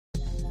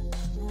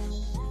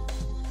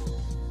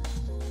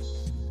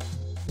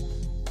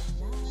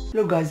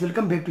Hello guys,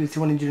 welcome back to the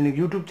Civil Engineering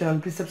YouTube channel.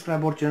 Please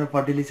subscribe our channel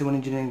for daily civil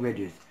engineering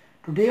videos.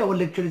 Today our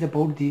lecture is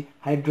about the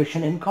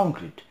hydration in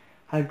concrete.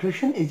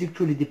 Hydration is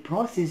actually the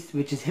process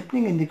which is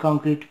happening in the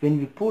concrete when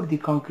we pour the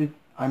concrete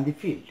on the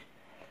field.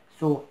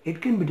 So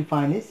it can be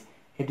defined as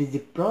it is the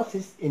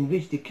process in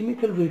which the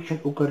chemical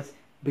reaction occurs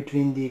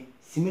between the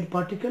cement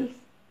particles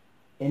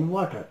and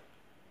water.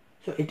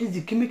 So it is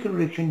the chemical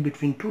reaction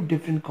between two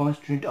different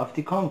constituents of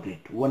the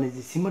concrete. One is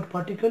the cement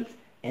particles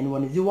and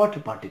one is the water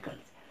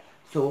particles.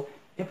 So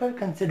if I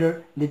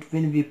consider that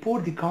when we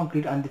pour the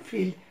concrete on the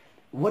field,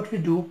 what we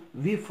do,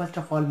 we first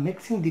of all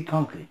mixing the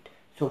concrete.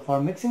 So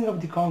for mixing of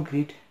the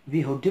concrete,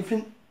 we have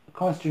different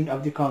constituents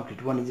of the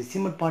concrete. One is the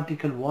cement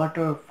particle,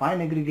 water,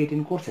 fine aggregate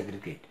and coarse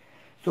aggregate.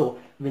 So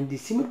when the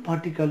cement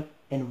particle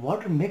and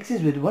water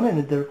mixes with one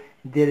another,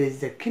 there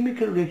is a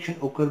chemical reaction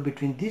occur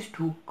between these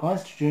two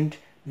constituents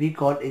we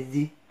call as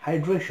the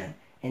hydration,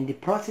 and the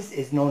process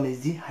is known as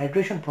the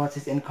hydration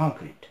process in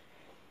concrete.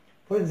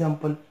 For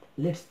example,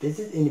 this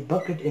is in a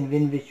bucket in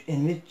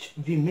which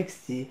we mix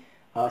the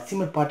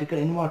cement particle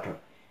in water.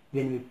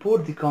 When we pour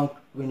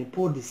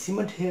the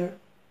cement here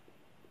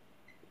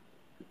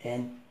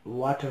and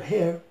water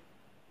here,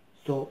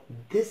 so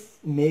this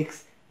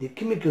makes the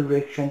chemical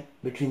reaction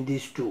between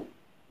these two.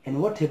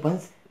 And what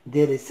happens?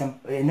 There is some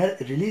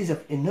release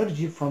of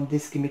energy from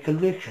this chemical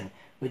reaction,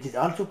 which is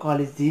also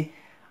called as the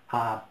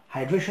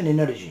hydration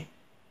energy.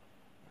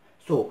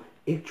 So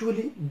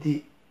actually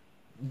the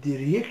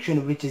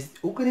reaction which is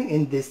occurring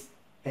in this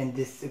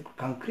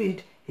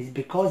concrete is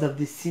because of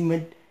the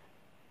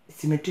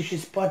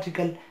cementitious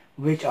particle,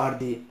 which are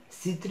the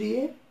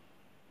C3A,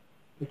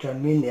 which are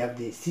mainly of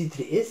the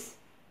C3S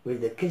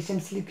with the calcium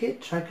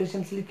silicate,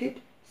 tricalcium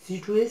silicate,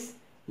 C2S,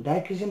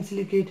 dicalcium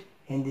silicate,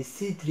 and the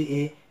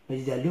C3A, which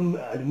is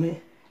the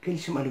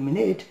calcium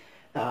aluminate.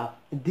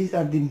 These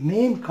are the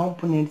main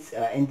components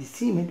in the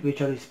cement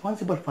which are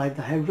responsible for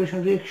the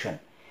hydration reaction,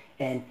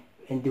 and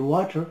in the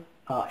water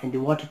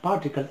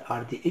particles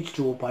are the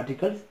H2O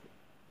particles,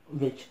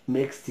 which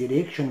makes the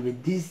reaction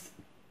with these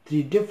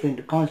three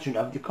different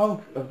constituents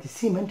of the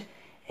cement,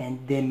 and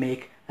they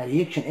make a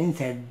reaction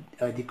inside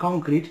the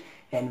concrete,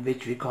 and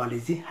which we call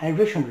as the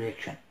hydration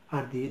reaction,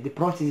 or the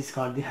process is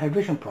called the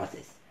hydration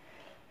process.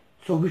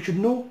 So we should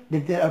know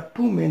that there are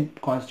two main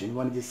constituents,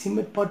 one is the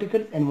cement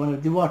particles and one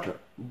is the water.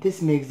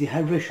 This makes the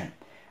hydration.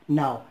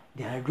 Now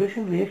the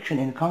hydration reaction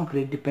in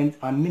concrete depends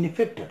on many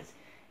factors.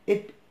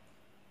 It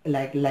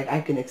like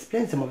I can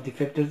explain some of the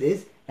factors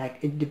is like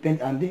it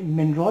depends on the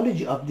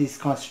mineralogy of this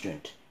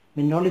constituent.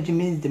 Mineralogy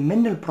means the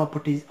mineral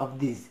properties of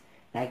these,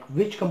 like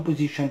which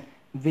composition,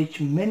 which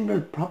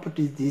mineral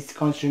properties these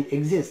constituent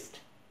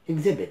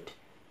exhibit.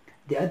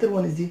 The other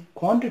one is the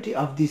quantity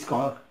of these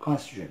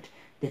constituent,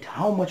 that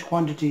how much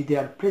quantity they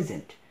are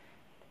present.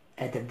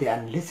 Either they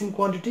are less in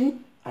quantity,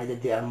 either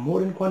they are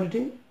more in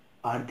quantity,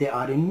 or they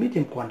are in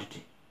medium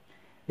quantity.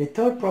 The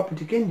third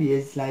property can be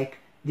is like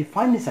the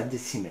fineness of the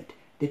cement,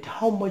 that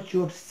how much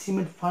your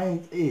cement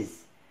fines is.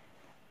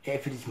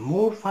 If it is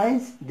more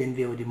fines, then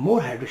we have the more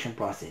hydration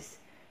process.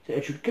 So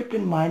it should keep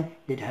in mind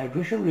that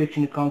hydration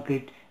reaction in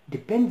concrete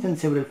depends on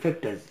several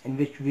factors in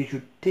which we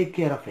should take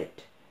care of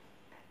it.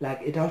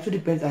 Like it also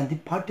depends on the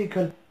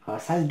particle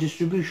size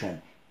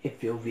distribution.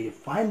 If you have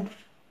fine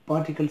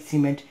particle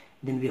cement,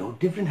 then we have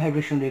different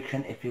hydration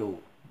reaction. If you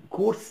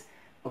coarse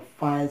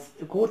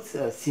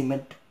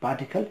cement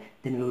particle,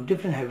 then we have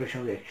different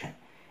hydration reaction.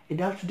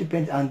 It also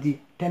depends on the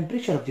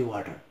temperature of the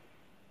water.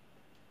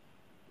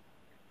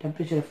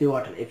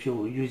 If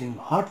you're using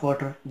hot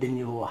water, then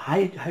you have a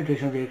high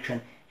hydration reaction.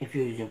 If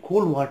you're using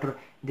cold water,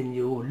 then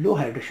you have low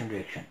hydration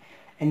reaction.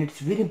 And it's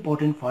very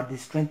important for the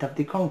strength of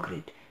the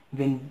concrete.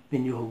 When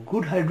you have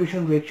good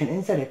hydration reaction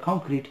inside a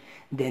concrete,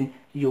 then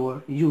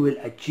you will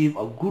achieve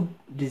a good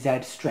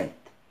desired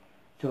strength.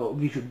 So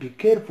we should be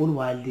careful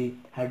while the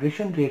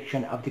hydration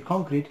reaction of the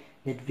concrete,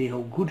 that we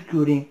have good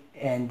curing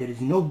and there is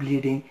no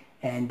bleeding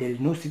and there is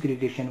no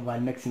segregation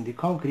while mixing the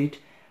concrete,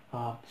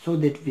 so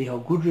that we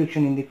have good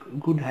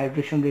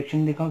hydration reaction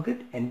in the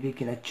concrete, and we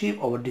can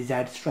achieve our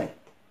desired strength.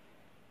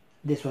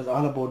 This was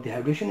all about the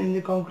hydration in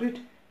the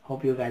concrete.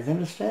 Hope you guys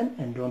understand,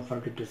 and don't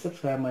forget to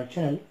subscribe my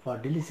channel for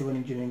daily civil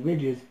engineering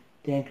videos.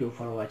 Thank you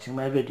for watching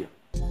my video.